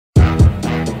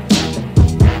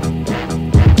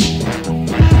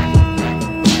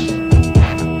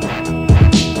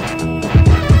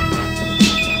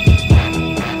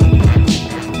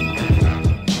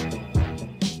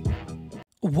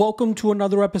Welcome to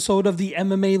another episode of the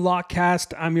MMA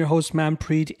Lockcast. I'm your host,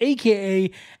 Manpreet,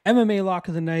 aka MMA Lock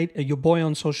of the Night, your boy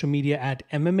on social media at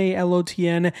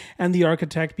MMALOTN, and the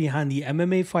architect behind the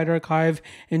MMA Fight Archive,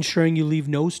 ensuring you leave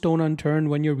no stone unturned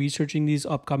when you're researching these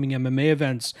upcoming MMA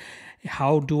events.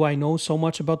 How do I know so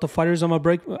much about the fighters I'm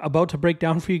about to break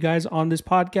down for you guys on this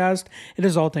podcast? It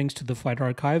is all thanks to the Fight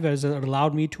Archive, as it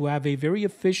allowed me to have a very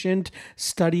efficient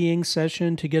studying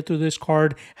session to get through this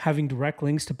card, having direct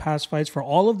links to past fights for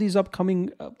all of these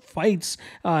upcoming fights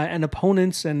and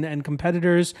opponents and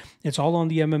competitors. It's all on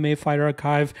the MMA Fight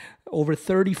Archive. Over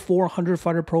 3,400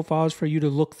 fighter profiles for you to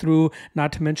look through.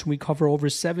 Not to mention we cover over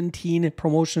 17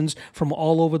 promotions from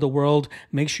all over the world.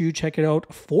 Make sure you check it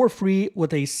out for free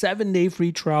with a 7-day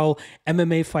free trial.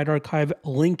 MMA Fight Archive,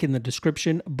 link in the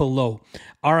description below.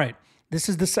 All right. This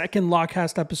is the second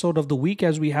Lockcast episode of the week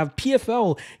as we have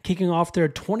PFL kicking off their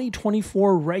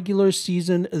 2024 regular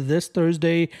season this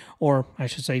Thursday, or I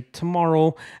should say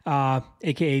tomorrow,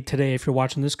 aka today if you're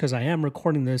watching this, because I am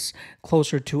recording this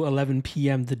closer to 11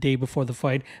 p.m. the day before the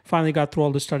fight. Finally got through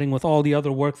all the studying with all the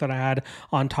other work that I had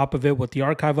on top of it with the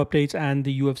archive updates and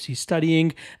the UFC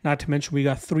studying. Not to mention we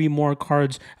got 3 more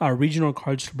cards, regional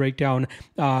cards to break down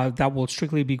that will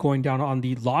strictly be going down on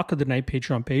the Lock of the Night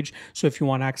Patreon page. So if you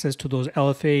want access to those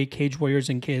LFA, Cage Warriors,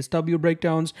 and KSW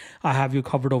breakdowns, I have you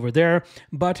covered over there.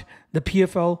 But the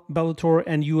PFL, Bellator,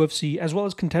 and UFC, as well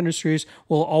as Contender Series,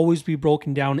 will always be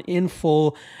broken down in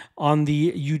full on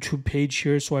the YouTube page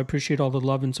here. So I appreciate all the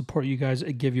love and support you guys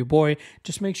give your boy.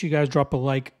 Just make sure you guys drop a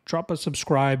like, drop a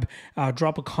subscribe,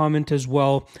 drop a comment as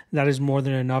well. That is more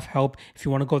than enough help. If you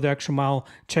want to go the extra mile,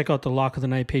 check out the Lock of the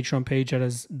Night Patreon page.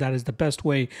 That is the best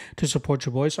way to support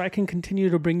your boy, so I can continue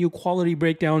to bring you quality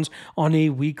breakdowns on a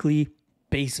weekly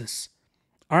basis.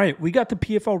 All right, we got the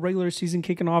PFL regular season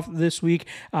kicking off this week.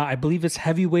 I believe it's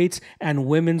heavyweights and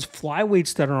women's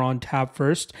flyweights that are on tap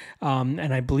first.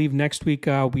 And I believe next week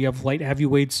we have light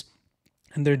heavyweights.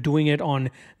 And they're doing it on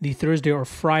the Thursday or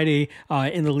Friday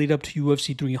in the lead up to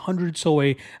UFC 300. So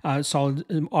a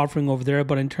solid offering over there.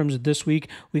 But in terms of this week,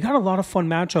 we got a lot of fun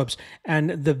matchups. And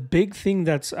the big thing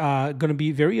that's going to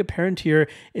be very apparent here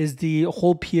is the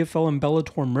whole PFL and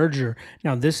Bellator merger.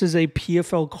 Now, this is a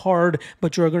PFL card,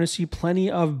 but you're going to see plenty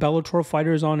of Bellator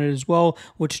fighters on it as well,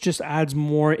 which just adds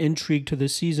more intrigue to the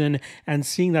season. And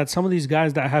seeing that some of these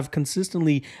guys that have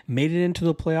consistently made it into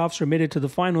the playoffs or made it to the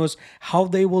finals, how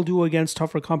they will do against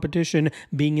tougher competition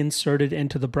being inserted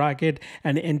into the bracket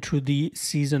and into the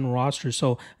season roster.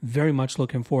 So very much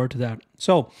looking forward to that.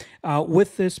 So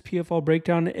with this PFL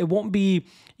breakdown, it won't be,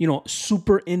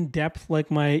 super in-depth like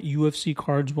my UFC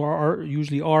cards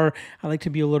usually are. I like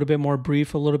to be a little bit more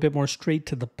brief, a little bit more straight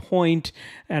to the point,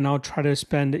 and I'll try to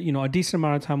spend, a decent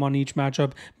amount of time on each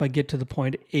matchup, but get to the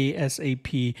point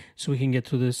ASAP so we can get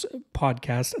through this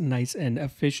podcast nice and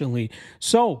efficiently.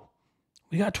 So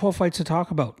we got 12 fights to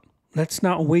talk about. Let's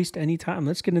not waste any time.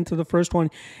 Let's get into the first one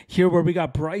here where we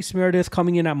got Bryce Meredith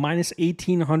coming in at minus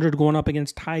 1,800 going up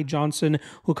against Ty Johnson,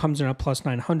 who comes in at plus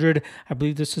 900. I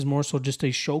believe this is more so just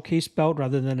a showcase bout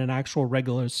rather than an actual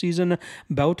regular season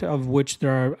bout, of which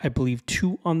there are, I believe,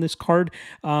 2 on this card.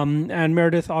 And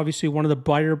Meredith, obviously one of the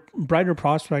brighter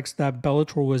prospects that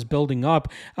Bellator was building up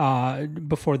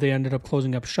before they ended up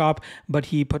closing up shop. But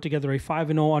he put together a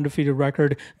 5-0 undefeated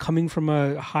record coming from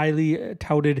a highly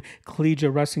touted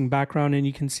collegiate wrestling background, and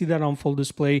you can see that on full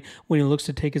display when he looks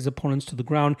to take his opponents to the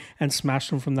ground and smash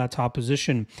them from that top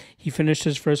position. He finished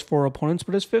his first 4 opponents,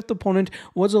 but his 5th opponent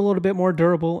was a little bit more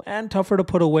durable and tougher to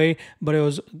put away, but it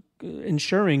was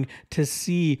ensuring to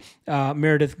see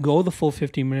Meredith go the full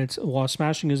 15 minutes while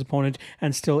smashing his opponent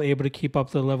and still able to keep up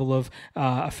the level of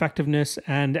effectiveness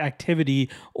and activity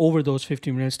over those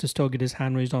 15 minutes to still get his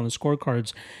hand raised on the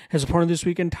scorecards. His opponent this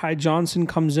weekend, Ty Johnson,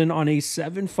 comes in on a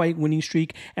 7-fight winning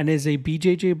streak and is a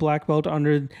BJJ black belt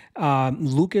under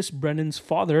Lucas Brennan's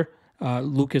father.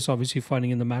 Lucas obviously fighting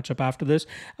in the matchup after this.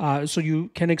 So you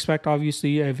can expect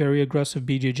obviously a very aggressive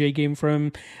BJJ game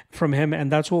from him,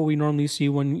 and that's what we normally see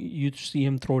when you see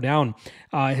him throw down.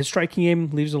 His striking game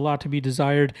leaves a lot to be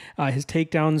desired. His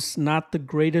takedowns, not the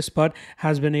greatest, but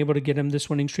has been able to get him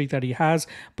this winning streak that he has.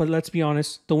 But let's be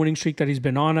honest, the winning streak that he's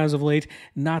been on as of late,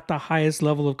 not the highest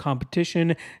level of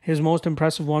competition. His most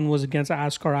impressive one was against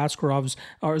Askar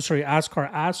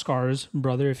Askar's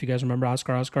brother, if you guys remember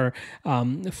Askar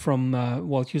from he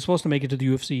was supposed to make it to the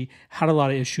UFC, had a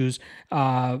lot of issues,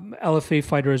 LFA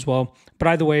fighter as well. But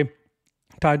either way,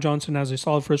 Ty Johnson has a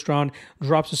solid first round,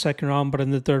 drops the second round, but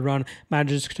in the third round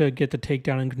manages to get the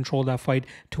takedown and control that fight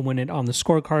to win it on the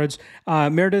scorecards.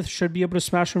 Meredith should be able to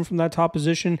smash him from that top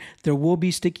position. There will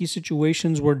be sticky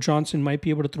situations where Johnson might be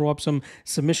able to throw up some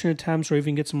submission attempts or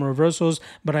even get some reversals,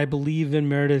 but I believe in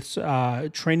Meredith's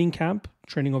training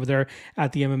over there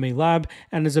at the MMA lab,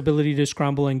 and his ability to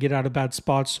scramble and get out of bad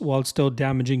spots while still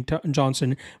damaging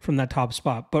Johnson from that top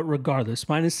spot. But regardless,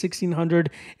 minus 1600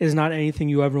 is not anything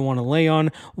you ever want to lay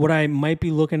on. What I might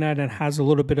be looking at and has a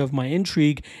little bit of my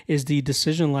intrigue is the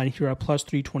decision line here at plus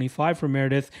 325 for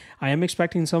Meredith. I am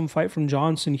expecting some fight from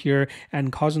Johnson here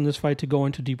and causing this fight to go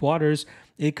into deep waters.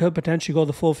 It could potentially go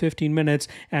the full 15 minutes,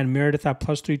 and Meredith at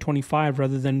plus 325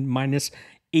 rather than minus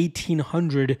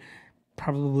 1800,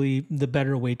 probably the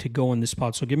better way to go in this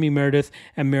spot. So give me Meredith,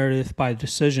 and Meredith by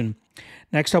decision.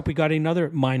 Next up, we got another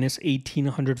minus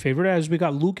 1800 favorite as we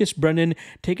got Lucas Brennan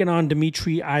taking on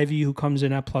Dimitri Ivy, who comes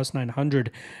in at plus 900.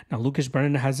 Now, Lucas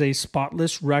Brennan has a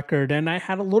spotless record, and I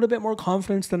had a little bit more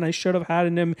confidence than I should have had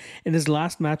in him in his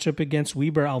last matchup against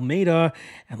Weber Almeida.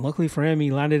 And luckily for him,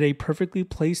 he landed a perfectly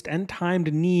placed and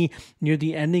timed knee near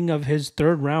the ending of his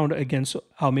third round against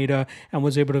Almeida and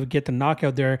was able to get the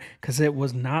knockout there because it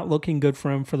was not looking good for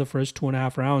him for the first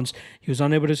 2.5 rounds. He was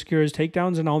unable to secure his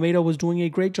takedowns, and Almeida was doing a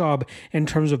great job in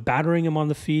terms of battering him on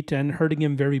the feet and hurting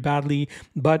him very badly,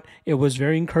 but it was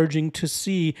very encouraging to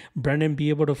see Brennan be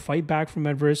able to fight back from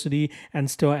adversity and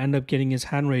still end up getting his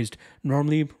hand raised.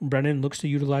 Normally, Brennan looks to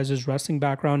utilize his wrestling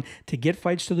background to get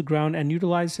fights to the ground and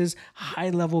utilize his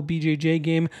high-level BJJ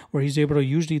game where he's able to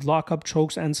usually lock up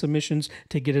chokes and submissions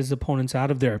to get his opponents out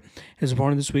of there. His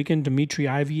opponent this weekend, Dimitri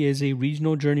Ivy, is a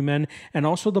regional journeyman and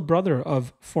also the brother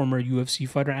of former UFC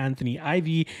fighter Anthony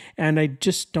Ivy, and I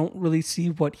just don't really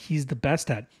see what he's the best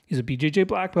at. He's a BJJ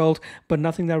black belt, but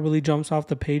nothing that really jumps off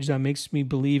the page that makes me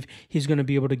believe he's going to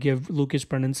be able to give Lucas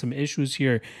Brennan some issues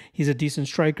here. He's a decent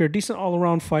striker, decent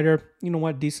all-around fighter. You know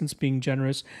what? Decent's being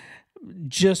generous.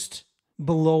 Just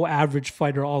below average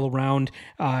fighter all around.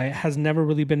 Has never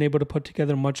really been able to put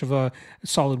together much of a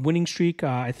solid winning streak.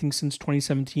 I think since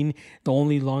 2017, the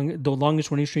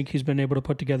longest winning streak he's been able to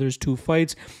put together is 2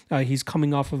 fights. He's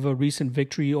coming off of a recent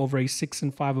victory over a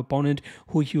 6-5 opponent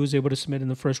who he was able to submit in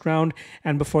the first round.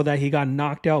 And before that, he got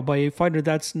knocked out by a fighter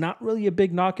that's not really a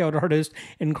big knockout artist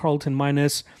in Carlton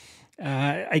Minus.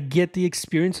 I get the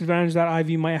experience advantage that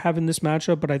Ivy might have in this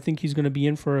matchup, but I think he's going to be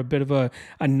in for a bit of a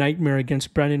nightmare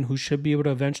against Brennan, who should be able to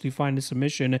eventually find a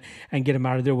submission and get him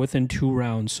out of there within 2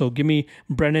 rounds. So give me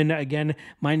Brennan. Again,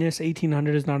 minus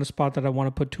 1800 is not a spot that I want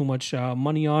to put too much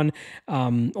money on,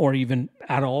 or even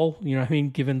at all, you know what I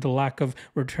mean, given the lack of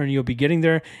return you'll be getting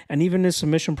there. And even his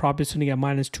submission prop is sitting at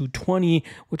minus 220,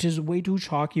 which is way too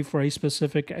chalky for a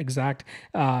specific exact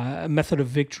method of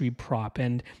victory prop.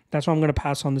 And that's why I'm going to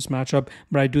pass on this matchup,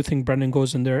 but I do think Brennan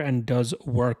goes in there and does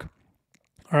work.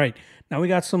 All right, now we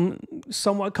got some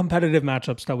somewhat competitive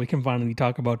matchups that we can finally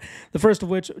talk about. The first of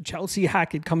which, Chelsea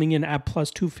Hackett coming in at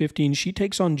plus 215. She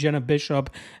takes on Jenna Bishop.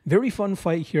 Very fun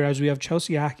fight here as we have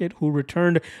Chelsea Hackett, who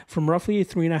returned from roughly a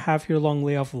 3.5-year-long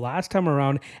layoff last time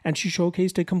around, and she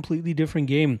showcased a completely different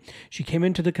game. She came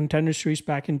into the Contender Series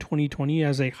back in 2020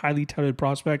 as a highly touted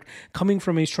prospect, coming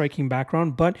from a striking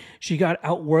background, but she got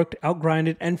outworked,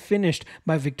 outgrinded, and finished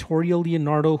by Victoria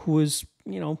Leonardo, who is,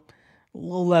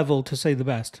 low level to say the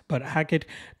best. But Hackett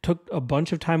took a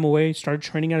bunch of time away, started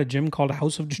training at a gym called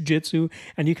House of Jiu-Jitsu,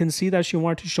 and you can see that she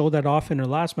wanted to show that off in her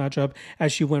last matchup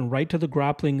as she went right to the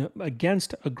grappling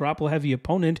against a grapple-heavy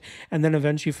opponent, and then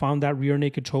eventually found that rear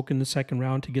naked choke in the second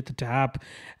round to get the tap.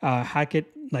 Hackett,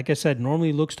 like I said,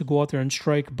 normally looks to go out there and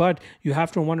strike, but you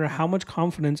have to wonder how much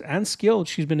confidence and skill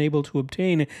she's been able to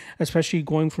obtain, especially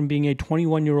going from being a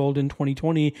 21-year-old in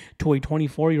 2020 to a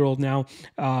 24-year-old now,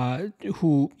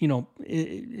 who,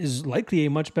 is likely a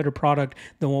much better product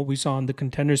than what we saw in the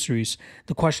Contender Series.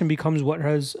 The question becomes, what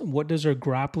does her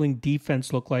grappling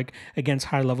defense look like against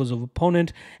high levels of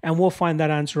opponent? And we'll find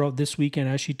that answer out this weekend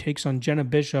as she takes on Jenna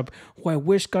Bishop, who I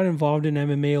wish got involved in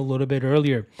MMA a little bit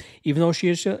earlier. Even though she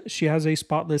has a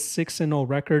spotless 6-0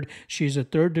 record, she's a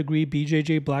third-degree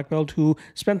BJJ black belt who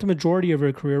spent the majority of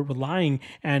her career relying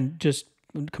and just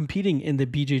competing in the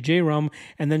BJJ realm,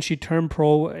 and then she turned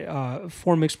pro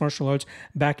for mixed martial arts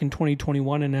back in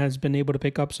 2021 and has been able to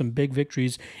pick up some big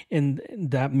victories in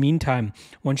that meantime.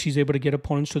 When she's able to get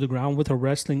opponents to the ground with her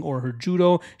wrestling or her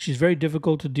judo, she's very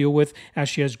difficult to deal with as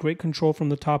she has great control from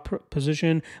the top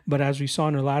position, but as we saw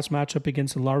in her last matchup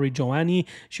against Joanne,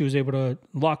 she was able to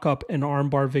lock up an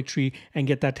armbar victory and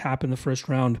get that tap in the first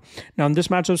round. Now in this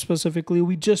matchup specifically,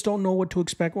 we just don't know what to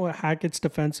expect with Hackett's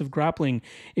defensive grappling.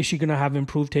 Is she going to have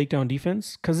improved takedown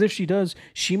defense? Because if she does,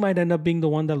 she might end up being the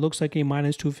one that looks like a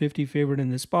minus 250 favorite in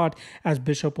this spot, as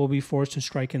Bishop will be forced to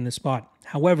strike in this spot.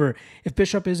 However, if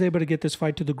Bishop is able to get this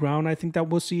fight to the ground, I think that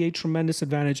we'll see a tremendous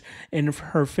advantage in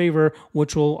her favor,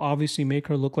 which will obviously make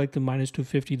her look like the minus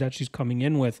 250 that she's coming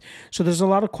in with. So there's a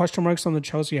lot of question marks on the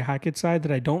Chelsea Hackett side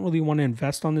that I don't really want to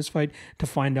invest on this fight to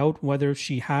find out whether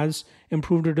she has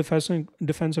improved her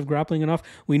defensive grappling enough.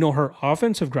 We know her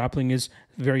offensive grappling is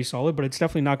very solid, but it's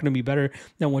definitely not going to be better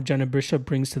than what Jenna Bishop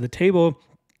brings to the table.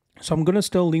 So I'm going to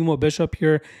still lean with Bishop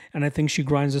here, and I think she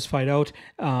grinds this fight out,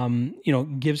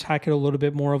 gives Hackett a little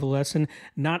bit more of a lesson.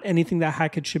 Not anything that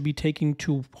Hackett should be taking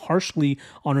too harshly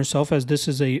on herself, as this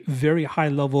is a very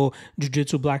high-level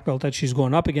jiu-jitsu black belt that she's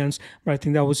going up against, but I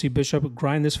think that we'll see Bishop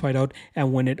grind this fight out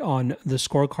and win it on the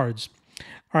scorecards.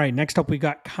 All right, next up we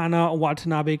got Kana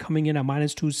Watanabe coming in at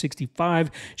minus 265.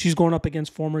 She's going up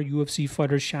against former UFC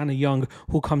fighter Shanna Young,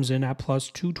 who comes in at plus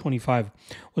 225.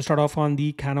 We'll start off on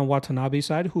the Kana Watanabe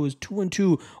side, who is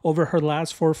 2-2 over her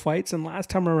last 4 fights, and last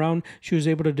time around she was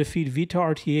able to defeat Vita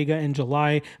Arteaga in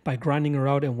July by grinding her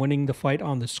out and winning the fight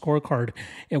on the scorecard.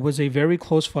 It was a very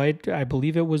close fight. I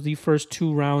believe it was the first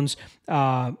 2 rounds,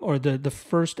 or the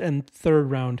first and third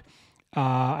round.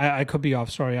 I could be off.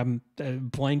 Sorry, I'm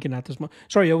blanking at this moment.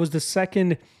 Sorry, it was the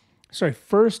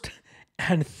first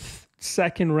and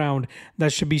second round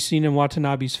that should be seen in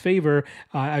Watanabe's favor,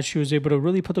 as she was able to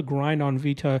really put the grind on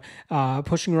Vita,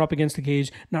 pushing her up against the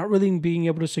cage, not really being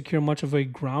able to secure much of a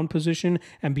ground position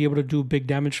and be able to do big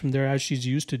damage from there as she's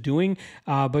used to doing.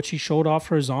 But she showed off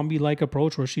her zombie-like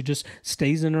approach where she just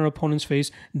stays in her opponent's face,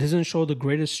 doesn't show the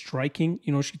greatest striking.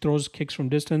 She throws kicks from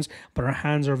distance, but her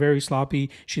hands are very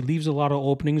sloppy. She leaves a lot of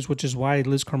openings, which is why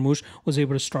Liz Carmouche was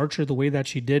able to starch her the way that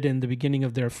she did in the beginning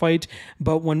of their fight.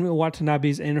 But when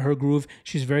Watanabe's in her groove,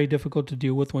 she's very difficult to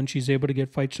deal with when she's able to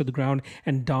get fights to the ground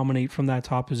and dominate from that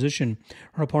top position.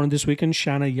 Her opponent this weekend,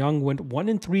 Shanna Young, went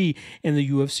 1-3 in the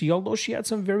UFC, although she had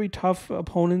some very tough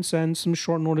opponents and some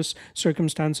short notice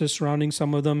circumstances surrounding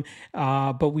some of them.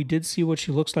 But we did see what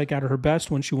she looks like at her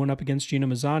best when she went up against Gina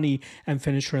Mazzani and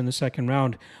finished her in the second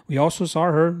round. We also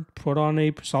saw her put on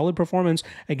a solid performance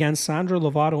against Sandra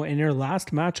Lovato in her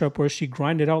last matchup, where she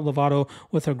grinded out Lovato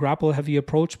with a grapple-heavy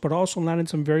approach, but also landed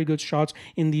some very good shots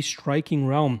in the striking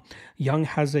realm. Young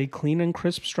has a clean and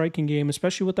crisp striking game,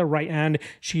 especially with the right hand.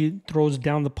 She throws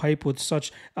down the pipe with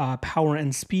such power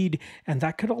and speed, and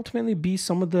that could ultimately be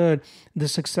some of the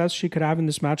success she could have in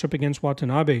this matchup against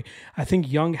Watanabe. I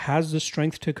think Young has the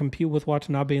strength to compete with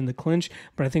Watanabe in the clinch,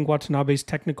 but I think Watanabe's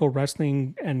technical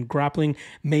wrestling and grappling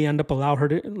may end up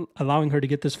allowing her to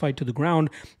get this fight to the ground.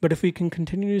 But if we can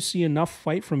continue to see enough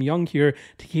fight from Young here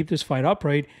to keep this fight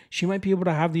upright, she might be able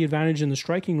to have the advantage in the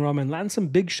striking realm and land some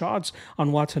big shots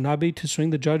on Watanabe to swing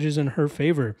the judges in her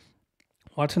favor.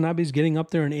 Watanabe's getting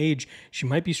up there in age. She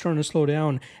might be starting to slow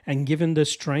down, and given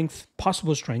the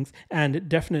possible strength, and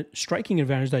definite striking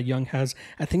advantage that Young has,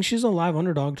 I think she's a live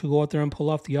underdog to go out there and pull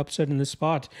off the upset in this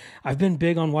spot. I've been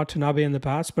big on Watanabe in the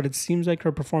past, but it seems like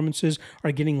her performances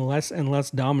are getting less and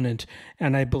less dominant,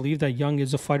 and I believe that Young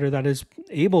is a fighter that is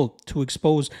able to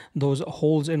expose those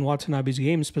holes in Watanabe's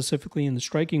game, specifically in the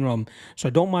striking realm. So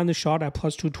I don't mind the shot at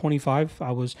plus 225.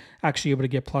 I was actually able to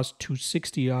get plus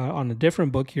 260 on a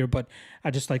different book here, but I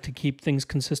just like to keep things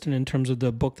consistent in terms of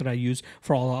the book that I use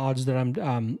for all the odds that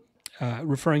I'm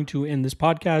referring to in this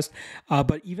podcast.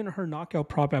 But even her knockout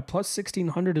prop at plus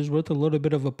 1600 is worth a little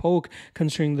bit of a poke,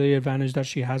 considering the advantage that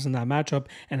she has in that matchup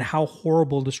and how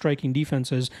horrible the striking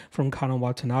defense is from Kana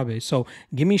Watanabe. So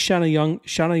give me Shanna Young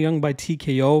by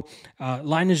TKO.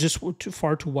 Line is just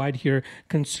far too wide here,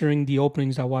 considering the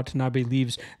openings that Watanabe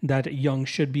leaves that Young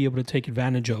should be able to take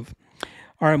advantage of.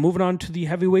 All right, moving on to the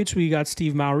heavyweights, we got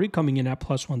Steve Mowry coming in at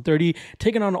plus 130,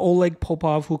 taking on Oleg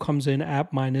Popov, who comes in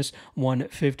at minus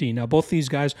 150. Now, both these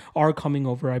guys are coming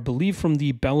over, I believe, from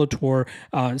the Bellator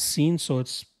scene, so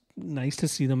it's nice to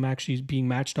see them actually being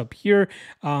matched up here.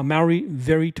 Mowry,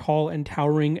 very tall and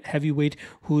towering heavyweight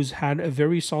who's had a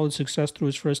very solid success through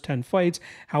his first 10 fights.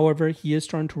 However, he is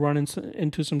starting to run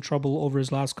into some trouble over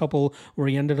his last couple, where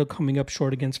he ended up coming up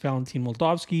short against Valentin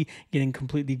Moldavsky, getting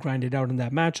completely grinded out in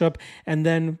that matchup, and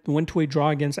then went to a draw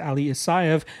against Ali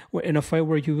Isaev in a fight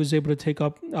where he was able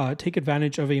to take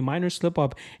advantage of a minor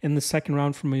slip-up in the second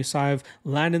round from Isaev,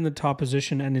 land in the top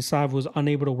position, and Isaev was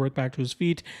unable to work back to his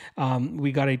feet.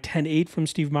 We got a 10-8 from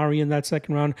Steve Mowry in that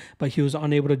second round, but he was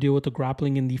unable to deal with the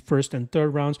grappling in the first and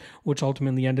third rounds, which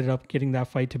ultimately ended up getting that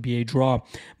fight to be a draw.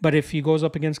 But if he goes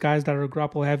up against guys that are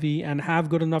grapple heavy and have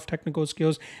good enough technical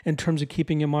skills in terms of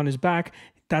keeping him on his back,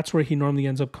 that's where he normally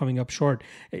ends up coming up short.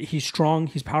 He's strong,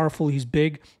 he's powerful, he's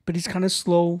big, but he's kind of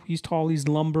slow, he's tall, he's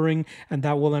lumbering, and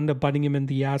that will end up biting him in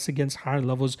the ass against higher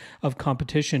levels of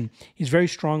competition. He's very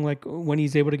strong, like when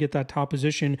he's able to get that top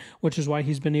position, which is why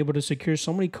he's been able to secure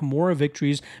so many Kimura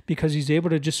victories, because he's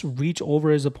able to just reach over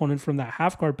his opponent from that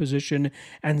half guard position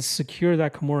and secure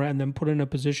that Kimura and then put in a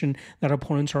position that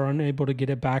opponents are unable to get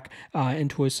it back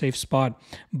into a safe spot.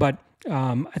 But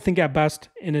I think at best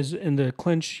in the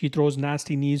clinch, he throws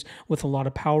nasty knees with a lot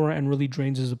of power and really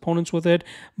drains his opponents with it.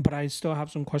 But I still have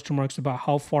some question marks about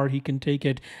how far he can take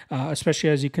it,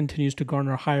 especially as he continues to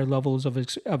garner higher levels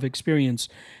of experience.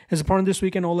 His opponent this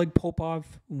weekend, Oleg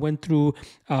Popov, went through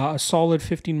a solid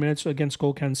 15 minutes against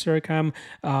Gokhan Sirikam,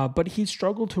 but he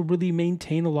struggled to really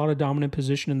maintain a lot of dominant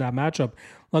position in that matchup.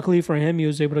 Luckily for him, he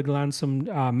was able to land some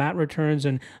mat returns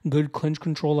and good clinch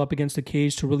control up against the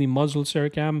cage to really muzzle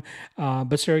Sirikam. But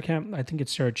Sirikam, I think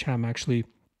it's Sirikam actually.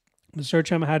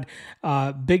 Sirikam had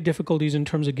big difficulties in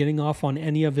terms of getting off on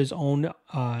any of his own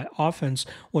offense,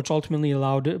 which ultimately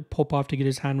allowed Popov to get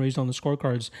his hand raised on the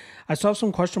scorecards. I still have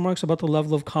some question marks about the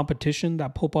level of competition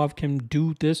that Popov can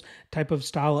do this type of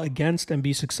style against and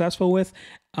be successful with.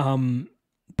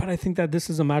 But I think that this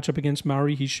is a matchup against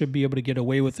Mowry. He should be able to get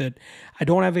away with it. I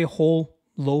don't have a whole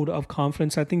load of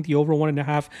confidence. I think the over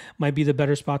 1.5 might be the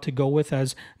better spot to go with,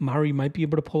 as Mowry might be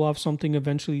able to pull off something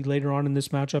eventually later on in this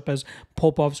matchup as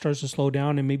Popov starts to slow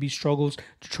down and maybe struggles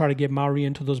to try to get Mowry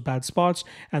into those bad spots,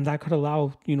 and that could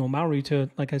allow, Mowry to,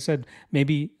 like I said,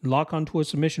 maybe lock onto a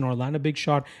submission or land a big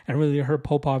shot and really hurt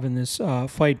Popov in this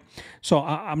fight. So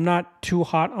I'm not too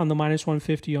hot on the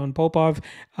 -150 on Popov,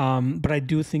 but I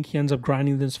do think he ends up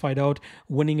grinding this fight out,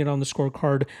 winning it on the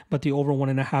scorecard, but the over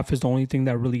 1.5 is the only thing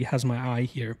that really has my eye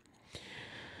here.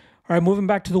 All right, moving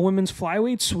back to the women's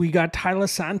flyweights, we got Taila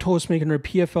Santos making her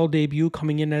PFL debut,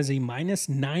 coming in as a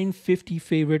 -950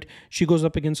 favorite. She goes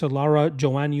up against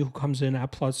Joanne, who comes in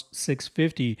at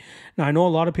 +650. Now, I know a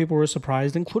lot of people were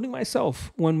surprised, including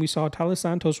myself, when we saw Taila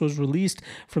Santos was released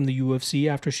from the UFC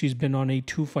after she's been on a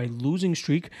 2-fight losing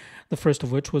streak, the first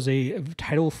of which was a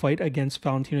title fight against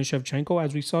Valentina Shevchenko,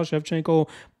 as we saw Shevchenko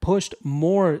pushed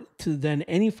more than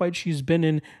any fight she's been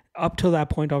in up till that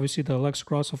point. Obviously, the Alexa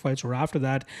Grasso fights were after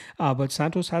that, but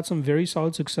Santos had some very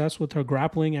solid success with her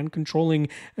grappling and controlling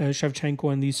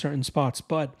Shevchenko in these certain spots,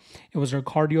 but it was her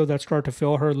cardio that started to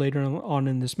fail her later on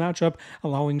in this matchup,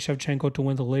 allowing Shevchenko to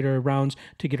win the later rounds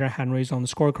to get her hand raised on the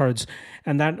scorecards.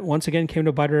 And that once again came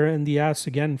to bite her in the ass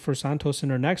again for Santos in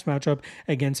her next matchup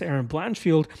against Erin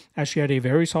Blanchfield, as she had a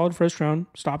very solid first round,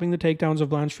 stopping the takedowns of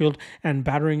Blanchfield and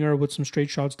battering her with some straight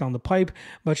shots down the pipe,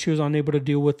 but she was unable to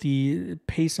deal with the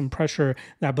pace and pressure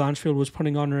that Blanchfield was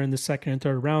putting on her in the second and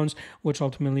third rounds, which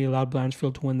ultimately allowed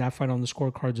Blanchfield to win that fight on the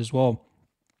scorecards as well.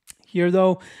 Here,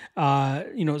 though,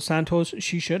 Santos,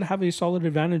 she should have a solid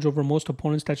advantage over most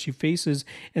opponents that she faces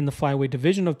in the flyweight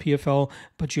division of PFL,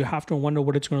 but you have to wonder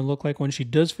what it's going to look like when she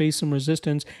does face some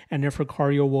resistance and if her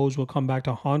cardio woes will come back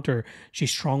to haunt her.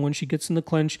 She's strong when she gets in the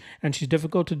clinch, and she's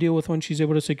difficult to deal with when she's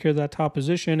able to secure that top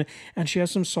position, and she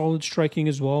has some solid striking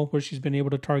as well, where she's been able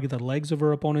to target the legs of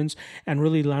her opponents and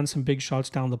really land some big shots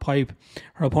down the pipe.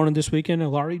 Her opponent this weekend,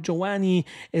 Joanne,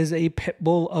 is a pit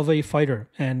bull of a fighter,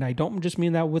 and I don't just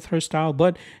mean that with her style,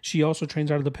 but she also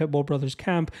trains out of the Pitbull Brothers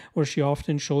camp, where she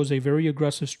often shows a very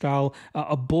aggressive style,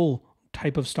 a bull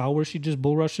type of style where she just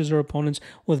bull rushes her opponents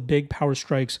with big power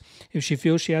strikes. If she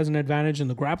feels she has an advantage in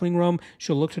the grappling realm,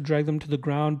 she'll look to drag them to the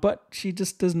ground, but she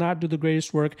just does not do the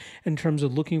greatest work in terms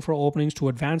of looking for openings to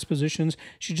advance positions.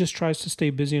 She just tries to stay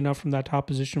busy enough from that top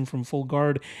position from full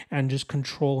guard and just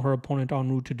control her opponent en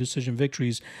route to decision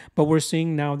victories. But we're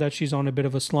seeing now that she's on a bit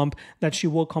of a slump that she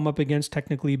will come up against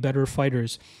technically better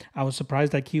fighters. I was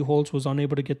surprised that Key Holtz was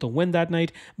unable to get the win that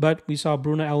night, but we saw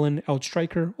Bruna Ellen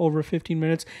outstrike her over 15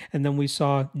 minutes, and then we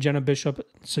saw Jenna Bishop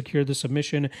secure the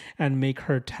submission and make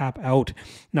her tap out.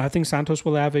 Now, I think Santos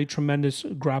will have a tremendous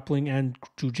grappling and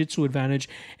jiu-jitsu advantage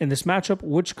in this matchup,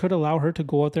 which could allow her to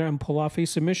go out there and pull off a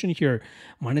submission here.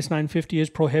 -950 is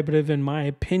prohibitive in my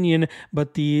opinion,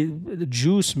 but the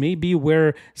juice may be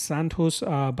where Santos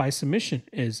by submission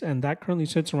is, and that currently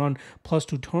sits around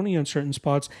 +220 on certain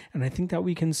spots, and I think that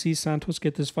we can see Santos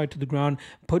get this fight to the ground,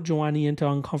 put Joanne into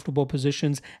uncomfortable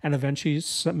positions, and eventually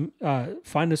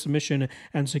find a submission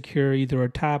and secure either a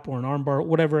tap or an armbar,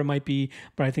 whatever it might be.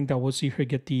 But I think that we'll see her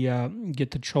get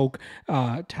the choke,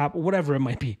 tap, whatever it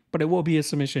might be. But it will be a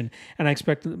submission, and I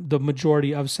expect the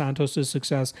majority of Santos'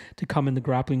 success to come in the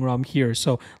grappling realm here.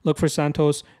 So look for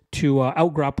Santos to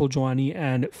out-grapple Joanne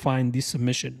and find the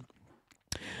submission.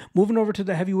 Moving over to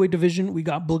the heavyweight division, we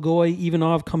got Blagoy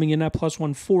Ivanov coming in at plus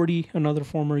 140, another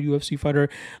former UFC fighter,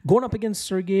 going up against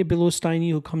Sergey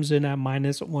Bilostenniy, who comes in at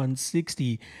minus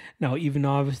 160. Now,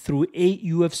 Ivanov, through 8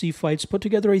 UFC fights, put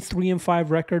together a 3-5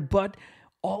 record, but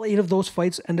all 8 of those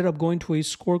fights ended up going to a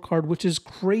scorecard, which is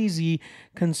crazy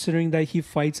considering that he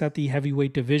fights at the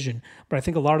heavyweight division. But I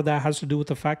think a lot of that has to do with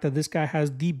the fact that this guy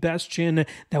has the best chin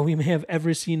that we may have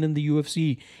ever seen in the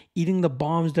UFC. Eating the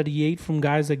bombs that he ate from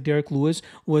guys like Derek Lewis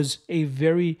was a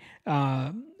very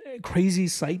crazy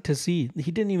sight to see. He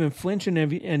didn't even flinch in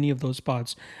any of those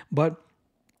spots. But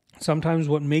sometimes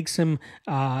what makes him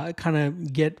kind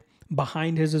of get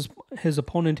behind his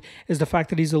opponent is the fact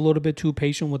that he's a little bit too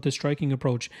patient with the striking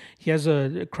approach. He has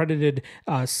a accredited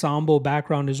sambo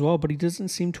background as well, but he doesn't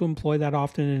seem to employ that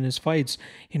often in his fights.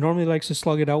 He normally likes to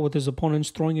slug it out with his opponents,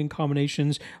 throwing in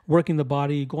combinations, working the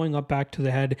body, going up back to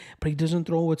the head, but he doesn't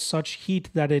throw with such heat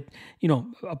that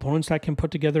opponents that can put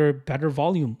together better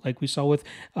volume, like we saw with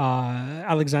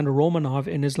Alexander Romanov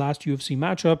in his last UFC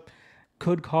matchup,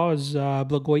 could cause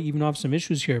Blagoy Ivanov some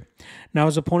issues here. Now,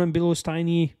 his opponent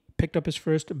Bilostenniy picked up his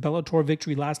first Bellator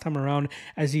victory last time around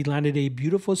as he landed a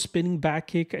beautiful spinning back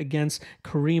kick against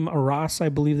Kareem Aras, I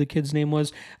believe the kid's name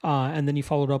was, and then he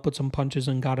followed up with some punches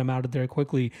and got him out of there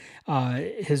quickly.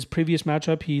 His previous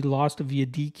matchup, he lost via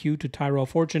DQ to Tyrell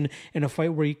Fortune in a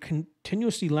fight where he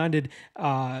continuously landed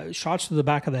shots to the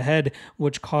back of the head,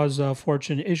 which caused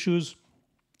Fortune issues,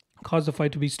 caused the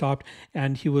fight to be stopped,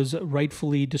 and he was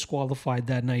rightfully disqualified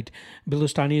that night.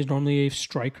 Bilostenniy is normally a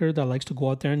striker that likes to go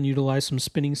out there and utilize some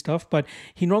spinning stuff, but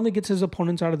he normally gets his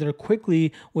opponents out of there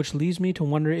quickly, which leads me to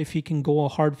wonder if he can go a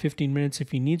hard 15 minutes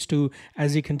if he needs to,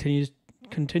 as he continues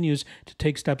to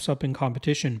take steps up in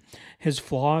competition. His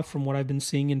flaw, from what I've been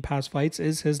seeing in past fights,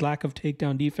 is his lack of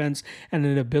takedown defense and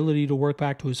an ability to work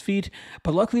back to his feet.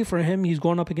 But luckily for him, he's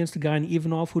going up against a guy in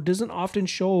Ivanov who doesn't often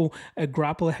show a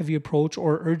grapple-heavy approach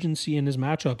or urgency in his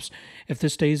matchups. If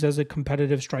this stays as a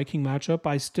competitive striking matchup,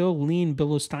 I still lean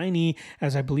Bilostenniy,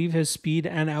 as I believe his speed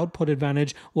and output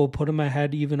advantage will put him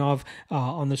ahead Ivanov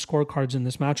on the scorecards in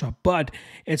this matchup. But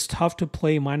it's tough to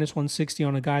play minus 160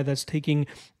 on a guy that's taking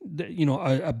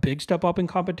a big step up in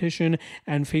competition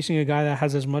and facing a guy that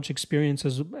has as much experience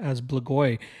as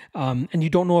Blagoy. And you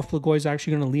don't know if Blagoy is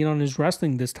actually going to lean on his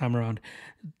wrestling this time around.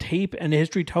 Tape and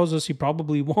history tells us he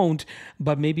probably won't,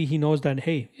 but maybe he knows that,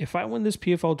 hey, if I win this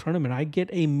PFL tournament, I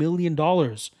get $1 million.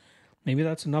 Maybe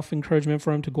that's enough encouragement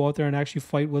for him to go out there and actually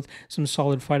fight with some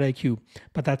solid fight IQ.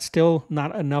 But that's still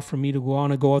not enough for me to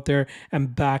go out there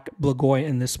and back Blagoy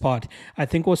in this spot. I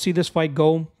think we'll see this fight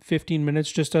go 15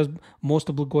 minutes, just as most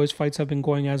of Blagoy's fights have been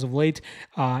going as of late.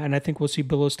 And I think we'll see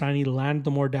Bilostenniy land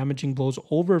the more damaging blows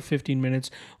over 15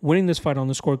 minutes, winning this fight on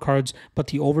the scorecards. But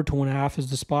the over 2.5 is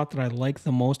the spot that I like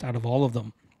the most out of all of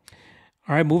them.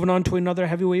 All right, moving on to another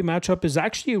heavyweight matchup is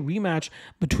actually a rematch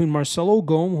between Marcelo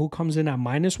Golm, who comes in at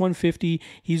minus 150.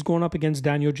 He's going up against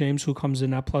Daniel James, who comes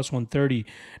in at plus 130.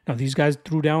 Now, these guys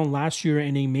threw down last year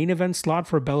in a main event slot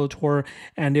for Bellator,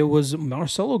 and it was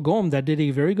Marcelo Golm that did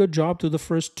a very good job through the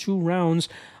first 2 rounds.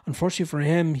 Unfortunately for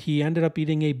him, he ended up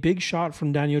eating a big shot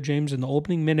from Daniel James in the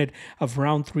opening minute of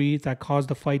round 3 that caused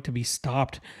the fight to be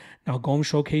stopped. Now, Golm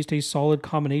showcased a solid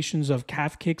combinations of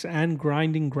calf kicks and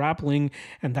grinding grappling,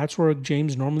 and that's where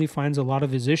James normally finds a lot of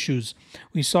his issues.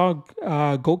 We saw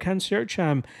Gokhan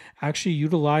Sercham actually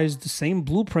utilize the same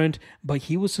blueprint, but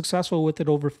he was successful with it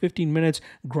over 15 minutes,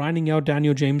 grinding out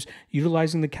Daniel James,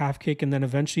 utilizing the calf kick, and then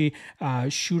eventually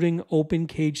shooting open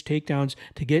cage takedowns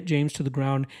to get James to the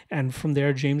ground. And from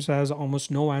there, James has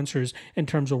almost no answers in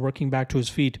terms of working back to his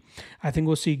feet. I think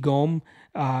we'll see Golm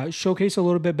showcase a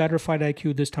little bit better fight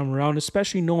IQ this time around,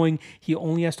 especially knowing he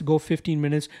only has to go 15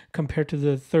 minutes compared to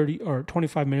the 30 or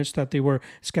 25 minutes that they were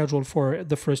scheduled for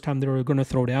the first time they were going to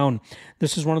throw down.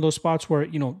 This is one of those spots where,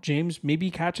 James maybe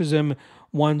catches him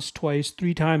once, twice,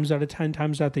 3 times out of 10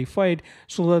 times that they fight.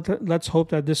 So let's hope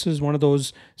that this is one of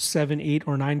those 7, 8,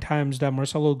 or 9 times that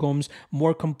Marcelo Golm's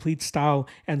more complete style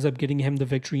ends up getting him the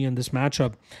victory in this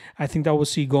matchup. I think that we'll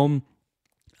see Golm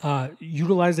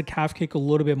utilize the calf kick a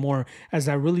little bit more, as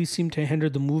that really seemed to hinder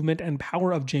the movement and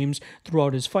power of James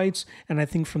throughout his fights. And I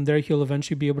think from there, he'll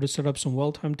eventually be able to set up some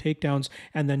well-timed takedowns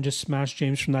and then just smash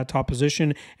James from that top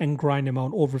position and grind him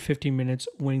out over 15 minutes,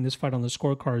 winning this fight on the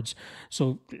scorecards.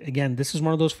 So again, this is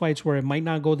one of those fights where it might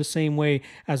not go the same way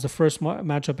as the first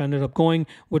matchup ended up going,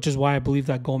 which is why I believe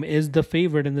that Golm is the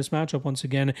favorite in this matchup once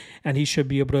again, and he should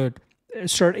be able to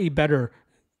assert a better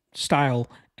style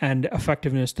and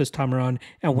effectiveness this time around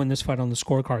and win this fight on the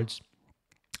scorecards.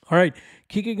 All right,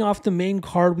 Kicking off the main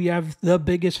card, we have the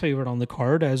biggest favorite on the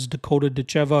card as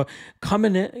Ditcheva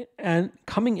coming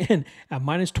in at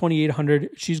minus 2,800.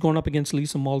 She's going up against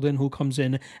Lisa Mauldin, who comes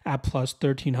in at plus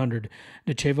 1,300.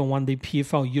 Ditcheva won the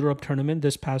PFL Europe tournament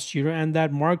this past year, and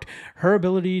that marked her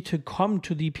ability to come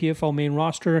to the PFL main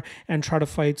roster and try to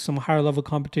fight some higher level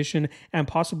competition and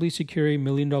possibly secure $1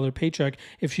 million paycheck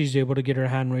if she's able to get her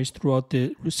hand raised throughout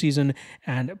the season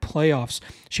and playoffs.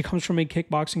 She comes from a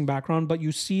kickboxing background, but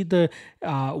you see the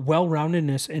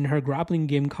well-roundedness in her grappling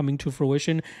game coming to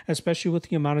fruition, especially with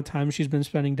the amount of time she's been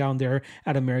spending down there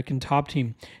at American Top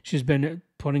Team. She's been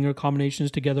putting her combinations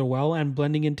together well and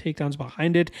blending in takedowns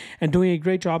behind it and doing a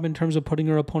great job in terms of putting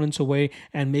her opponents away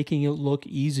and making it look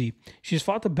easy. She's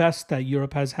fought the best that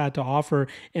Europe has had to offer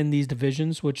in these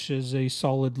divisions, which is a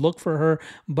solid look for her.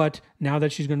 But now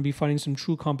that she's going to be fighting some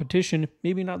true competition,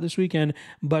 maybe not this weekend,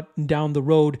 but down the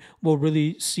road, we'll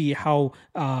really see how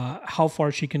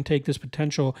far she can take this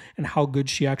potential and how good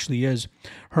she actually is.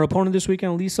 Her opponent this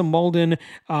weekend, Lisa Mauldin,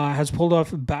 has pulled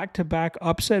off back-to-back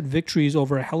upset victories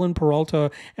over Helen Peralta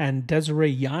and Desiree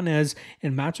Yanez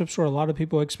in matchups where a lot of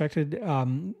people expected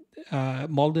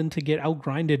Mauldin to get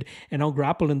outgrinded and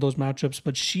outgrappled in those matchups,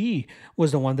 but she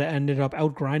was the one that ended up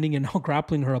outgrinding and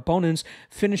outgrappling her opponents,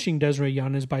 finishing Desiree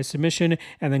Yanez by submission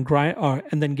and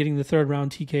then getting the third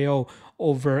round TKO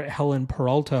over Helen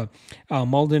Peralta.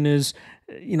 Mauldin is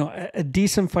a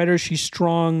decent fighter. She's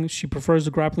strong. She prefers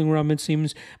the grappling realm, it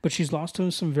seems, but she's lost to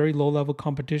some very low-level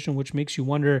competition, which makes you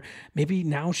wonder, maybe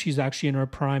now she's actually in her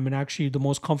prime and actually the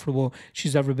most comfortable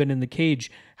she's ever been in the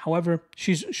cage. However,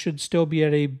 she should still be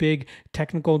at a big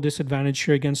technical disadvantage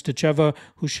here against Ditcheva,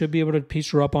 who should be able to piece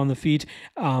her up on the feet.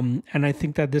 And I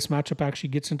think that this matchup actually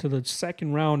gets into the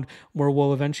second round where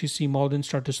we'll eventually see Mauldin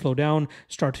start to slow down,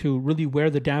 start to really wear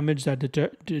the damage that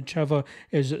Ditcheva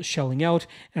is shelling out.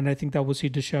 And I think that we'll see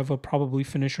Ditcheva probably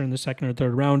finish her in the second or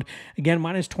third round. Again,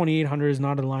 minus 2,800 is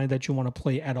not a line that you want to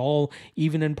play at all.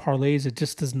 Even in parlays, it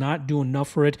just does not do enough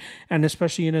for it. And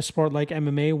especially in a sport like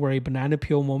MMA where a banana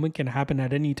peel moment can happen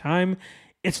at any time,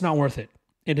 it's not worth it.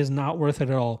 It is not worth it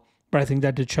at all. But I think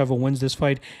that Ditcheva wins this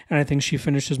fight, and I think she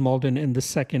finishes Mauldin in the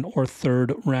second or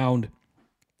third round.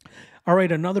 All right,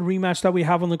 another rematch that we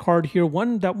have on the card here,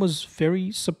 one that was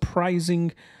very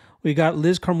surprising. We got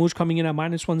Liz Carmouche coming in at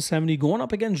minus 170, going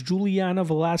up against Juliana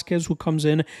Velasquez, who comes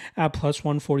in at plus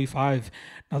 145.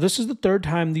 Now, this is the third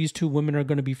time these two women are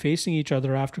going to be facing each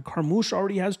other after Carmouche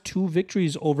already has 2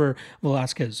 victories over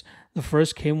Velasquez. The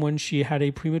first came when she had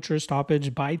a premature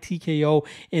stoppage by TKO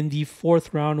in the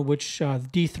 4th round, which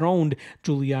dethroned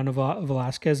Juliana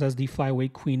Velasquez as the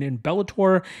flyweight queen in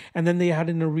Bellator. And then they had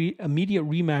an immediate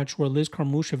rematch where Liz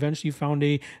Carmouche eventually found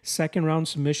a second round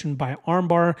submission by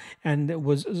armbar and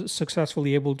was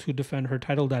successfully able to defend her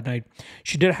title that night.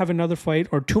 She did have another fight,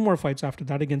 or 2 more fights after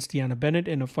that, against Deanna Bennett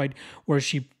in a fight where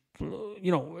she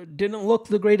didn't look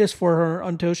the greatest for her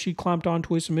until she clamped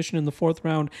onto a submission in the 4th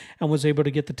round and was able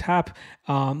to get the tap.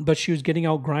 But she was getting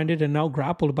out-grinded and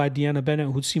out-grappled by Deanna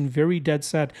Bennett, who seemed very dead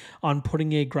set on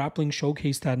putting a grappling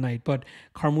showcase that night. But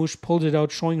Carmouche pulled it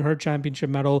out, showing her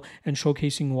championship medal and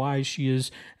showcasing why she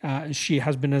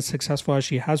has been as successful as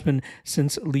she has been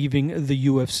since leaving the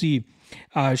UFC.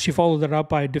 She followed that up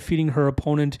by defeating her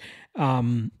opponent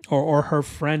or her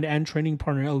friend and training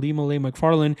partner, Alima Leigh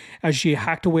McFarlane, as she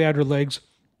hacked away at her legs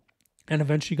and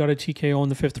eventually got a TKO in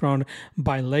the 5th round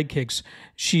by leg kicks.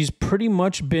 She's pretty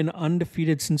much been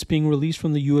undefeated since being released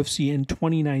from the UFC in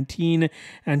 2019,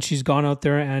 and she's gone out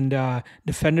there and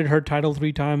defended her title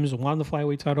 3 times, won the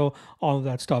flyweight title, all of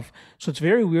that stuff. So it's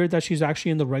very weird that she's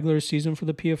actually in the regular season for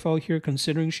the PFL here,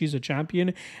 considering she's a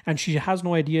champion, and she has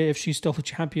no idea if she's still a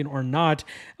champion or not.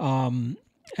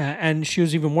 And she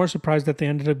was even more surprised that they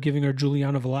ended up giving her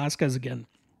Juliana Velasquez again.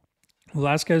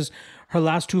 Velasquez, her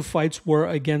last 2 fights were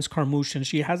against Carmouche, and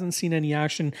she hasn't seen any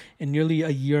action in nearly a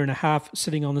year and a half,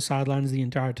 sitting on the sidelines the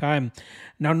entire time.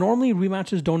 Now, normally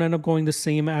rematches don't end up going the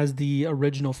same as the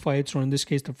original fights, or in this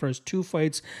case, the first 2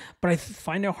 fights, but I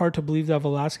find it hard to believe that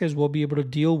Velasquez will be able to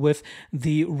deal with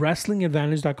the wrestling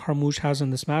advantage that Carmouche has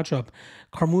in this matchup.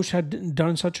 Carmouche had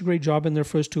done such a great job in their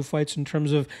first 2 fights in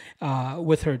terms of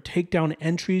with her takedown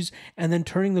entries and then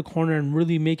turning the corner and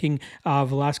really making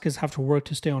Velasquez have to work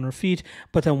to stay on her feet.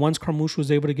 But then once Carmouche Carmouche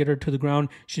was able to get her to the ground.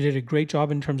 She did a great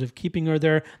job in terms of keeping her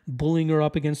there, bullying her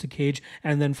up against the cage,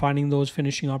 and then finding those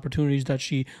finishing opportunities that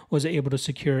she was able to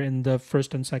secure in the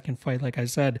first and second fight, like I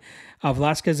said.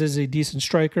 Velasquez is a decent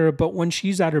striker, but when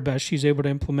she's at her best, she's able to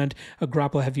implement a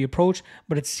grapple-heavy approach,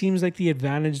 but it seems like the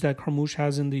advantage that Carmouche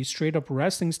has in the straight-up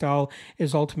wrestling style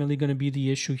is ultimately going to be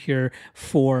the issue here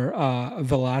for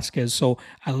Velasquez. So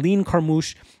I lean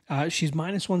Carmouche. She's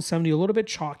minus 170, a little bit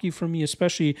chalky for me,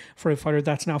 especially for a fighter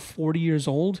that's now 40 years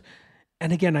old.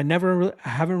 And again, I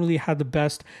haven't really had the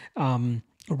best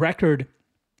record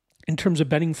in terms of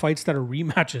betting fights that are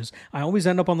rematches. I always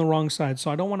end up on the wrong side,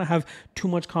 so I don't want to have too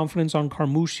much confidence on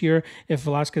Carmouche here if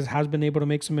Velasquez has been able to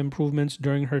make some improvements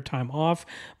during her time off.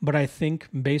 But I think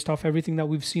based off everything that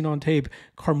we've seen on tape,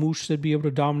 Carmouche should be able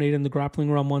to dominate in the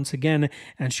grappling realm once again,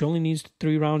 and she only needs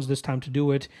 3 rounds this time to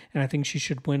do it, and I think she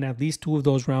should win at least 2 of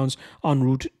those rounds en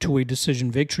route to a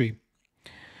decision victory.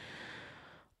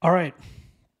 All right.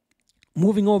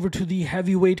 Moving over to the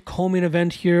heavyweight co-main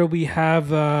event here, we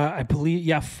have, I believe,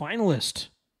 finalist,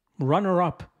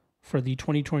 runner-up for the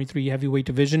 2023 heavyweight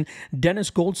division.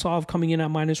 Dennis Goltsov coming in at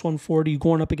minus 140,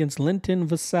 going up against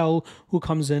Vassell, who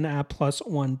comes in at plus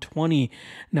 120.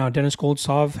 Now, Dennis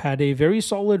Goltsov had a very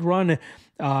solid run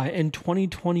in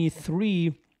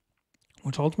 2023,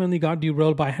 which ultimately got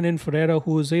derailed by Renan Ferreira,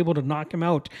 who was able to knock him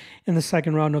out in the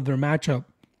second round of their matchup.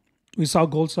 We saw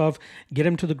Goltsov get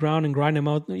him to the ground and grind him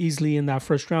out easily in that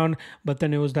first round, but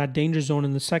then it was that danger zone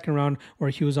in the second round where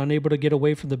he was unable to get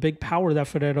away from the big power that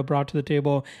Ferreira brought to the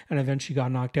table and eventually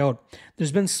got knocked out.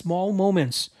 There's been small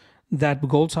moments that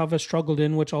Goltsov has struggled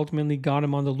in, which ultimately got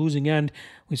him on the losing end.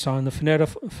 We saw in the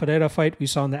Ferreira fight, we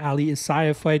saw in the Ali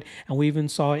Isaiah fight, and we even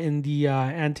saw in the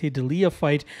Ante Delija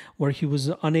fight where he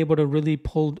was unable to really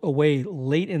pull away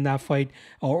late in that fight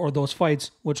or those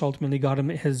fights, which ultimately got him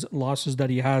his losses that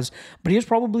he has. But he is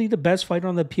probably the best fighter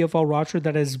on the PFL roster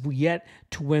that has yet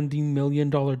to win the $1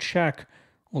 million check.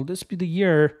 Will this be the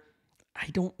year? I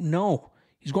don't know.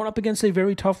 He's going up against a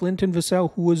very tough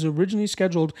Vassell, who was originally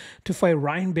scheduled to fight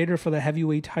Ryan Bader for the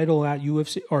heavyweight title at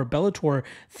UFC or Bellator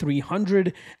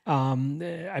 300.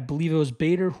 I believe it was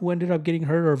Bader who ended up getting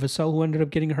hurt, or Vassell who ended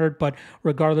up getting hurt. But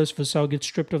regardless, Vassell gets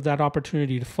stripped of that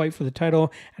opportunity to fight for the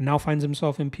title and now finds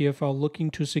himself in PFL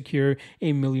looking to secure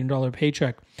a $1 million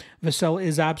paycheck. Vassell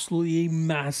is absolutely a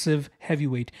massive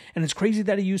heavyweight, and it's crazy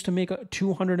that he used to make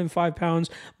 205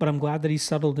 pounds, but I'm glad that he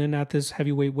settled in at this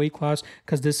heavyweight weight class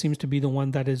because this seems to be the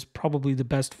one that is probably the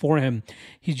best for him.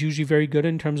 He's usually very good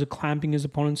in terms of clamping his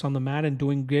opponents on the mat and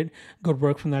doing good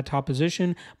work from that top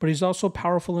position, but he's also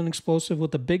powerful and explosive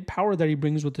with the big power that he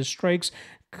brings with his strikes,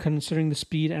 considering the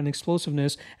speed and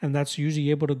explosiveness, and that's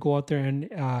usually able to go out there and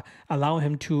allow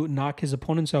him to knock his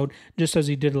opponents out, just as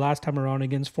he did last time around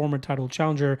against former title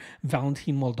challenger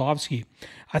Valentin Moldavsky.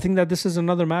 I think that this is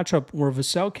another matchup where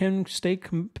Vassell can stay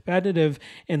competitive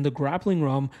in the grappling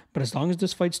realm, but as long as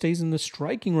this fight stays in the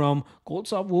striking realm,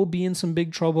 Goltsov will be in some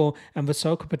big trouble, and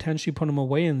Vassell could potentially put him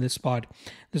away in this spot.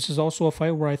 This is also a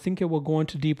fight where I think it will go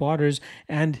into deep waters,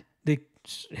 and the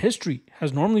history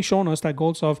has normally shown us that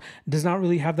Goltsov does not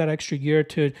really have that extra gear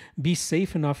to be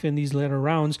safe enough in these later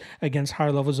rounds against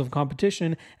higher levels of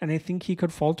competition, and I think he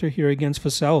could falter here against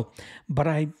Vassell. But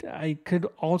I could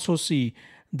also see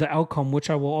the outcome, which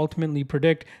I will ultimately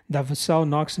predict, that Vassell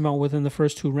knocks him out within the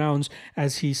first 2 rounds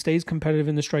as he stays competitive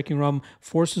in the striking realm,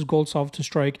 forces Goltsov to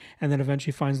strike, and then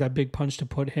eventually finds that big punch to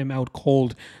put him out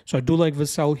cold. So I do like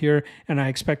Vassell here, and I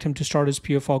expect him to start his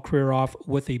PFL career off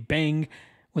with a bang,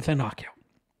 with a knockout.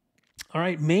 All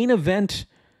right, main event,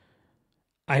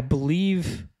 I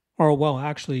believe,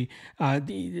 the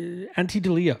Ante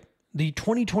Delija, the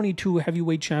 2022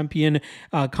 heavyweight champion,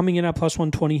 coming in at plus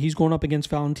 120. He's going up against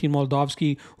Valentin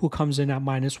Moldavsky, who comes in at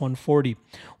minus 140.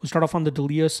 We'll start off on the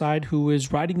Delija side, who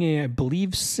is riding a, I believe,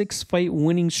 5-fight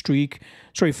winning streak.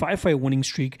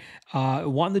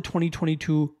 Won the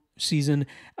 2022 season.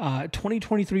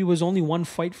 2023 was only 1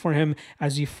 fight for him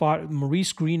as he fought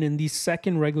Maurice Green in the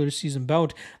second regular season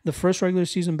bout. The first regular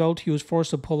season bout he was forced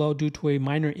to pull out due to a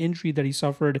minor injury that he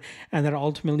suffered, and that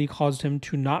ultimately caused him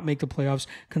to not make the playoffs,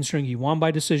 considering he won by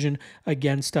decision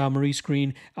against Maurice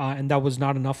Green, and that was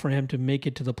not enough for him to make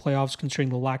it to the playoffs, considering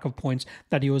the lack of points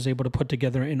that he was able to put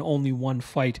together in only 1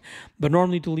 fight. But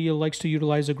normally Delija likes to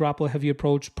utilize a grapple heavy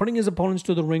approach, putting his opponents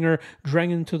to the ringer,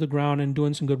 dragging them to the ground, and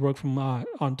doing some good work from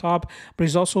on top. But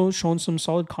he's also shown some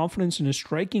solid confidence in his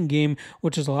striking game,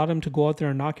 which has allowed him to go out there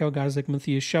and knock out guys like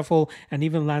Matthias Scheffel and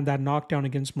even land that knockdown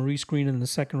against Maurice Green in the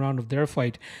second round of their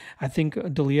fight. I think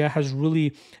Delija has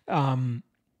really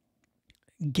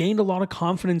gained a lot of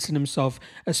confidence in himself,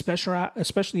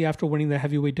 especially after winning the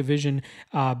heavyweight division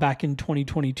back in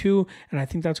 2022. And I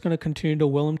think that's going to continue to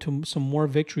will him to some more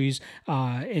victories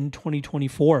in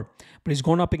 2024. But he's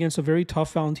going up against a very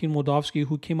tough Valentin Moldavsky,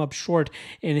 who came up short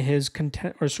in his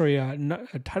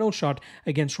title shot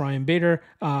against Ryan Bader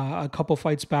a couple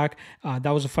fights back. That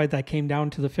was a fight that came down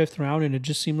to the 5th round, and it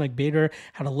just seemed like Bader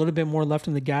had a little bit more left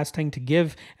in the gas tank to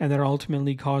give, and that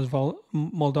ultimately caused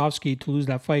Moldavsky to lose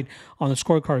that fight on the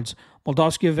scorecards.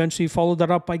 Moldavsky eventually followed that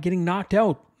up by getting knocked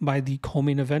out by the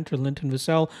co-main eventer, Linton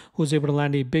Vassell, who was able to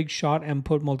land a big shot and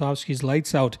put Moldavsky's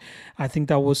lights out. I think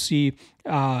that we'll see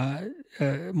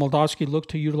Moldavsky look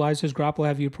to utilize his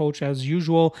grapple-heavy approach as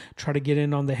usual, try to get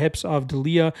in on the hips of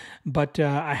Delija, but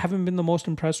I haven't been the most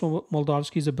impressed with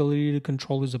Moldavsky's ability to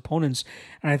control his opponents.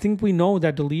 And I think we know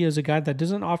that Delija is a guy that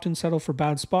doesn't often settle for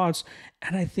bad spots,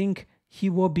 and I think he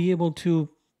will be able to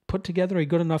put together a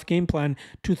good enough game plan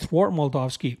to thwart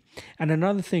Moldavsky. And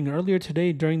another thing, earlier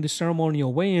today during the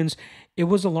ceremonial weigh-ins, it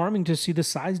was alarming to see the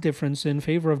size difference in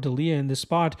favor of Delija in this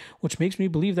spot, which makes me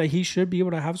believe that he should be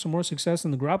able to have some more success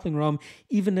in the grappling realm,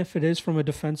 even if it is from a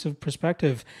defensive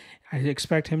perspective. I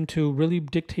expect him to really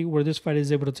dictate where this fight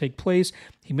is able to take place.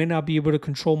 He may not be able to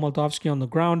control Moldavsky on the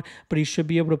ground, but he should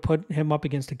be able to put him up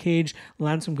against the cage,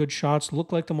 land some good shots,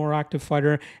 look like the more active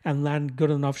fighter, and land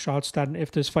good enough shots that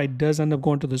if this fight does end up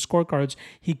going to the scorecards,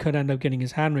 he could end up getting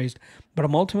his hand raised. But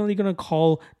I'm ultimately going to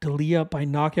call Delija by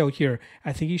knockout here.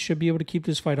 I think he should be able to keep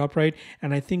this fight upright,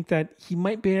 and I think that he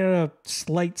might be at a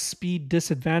slight speed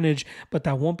disadvantage, but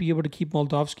that won't be able to keep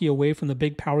Moldavsky away from the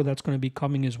big power that's going to be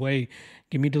coming his way.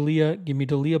 Give me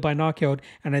Delija by knockout,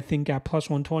 and I think at plus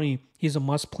 120, he's a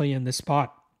must-play in this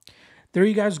spot. There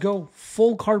you guys go.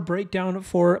 Full card breakdown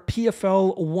for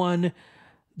PFL 1,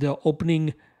 the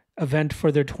opening event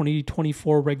for their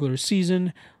 2024 regular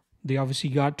season. They obviously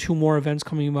got 2 more events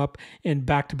coming up in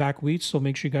back-to-back weeks, so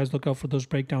make sure you guys look out for those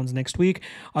breakdowns next week.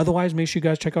 Otherwise, make sure you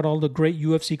guys check out all the great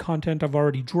UFC content I've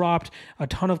already dropped. A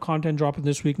ton of content dropping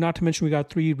this week. Not to mention, we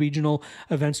got 3 regional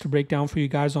events to break down for you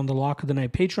guys on the Lock of the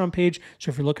Night Patreon page.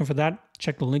 So if you're looking for that,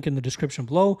 check the link in the description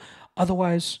below.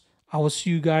 Otherwise, I will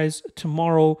see you guys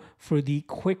tomorrow for the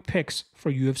quick picks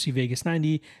for UFC Vegas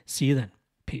 90. See you then.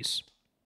 Peace.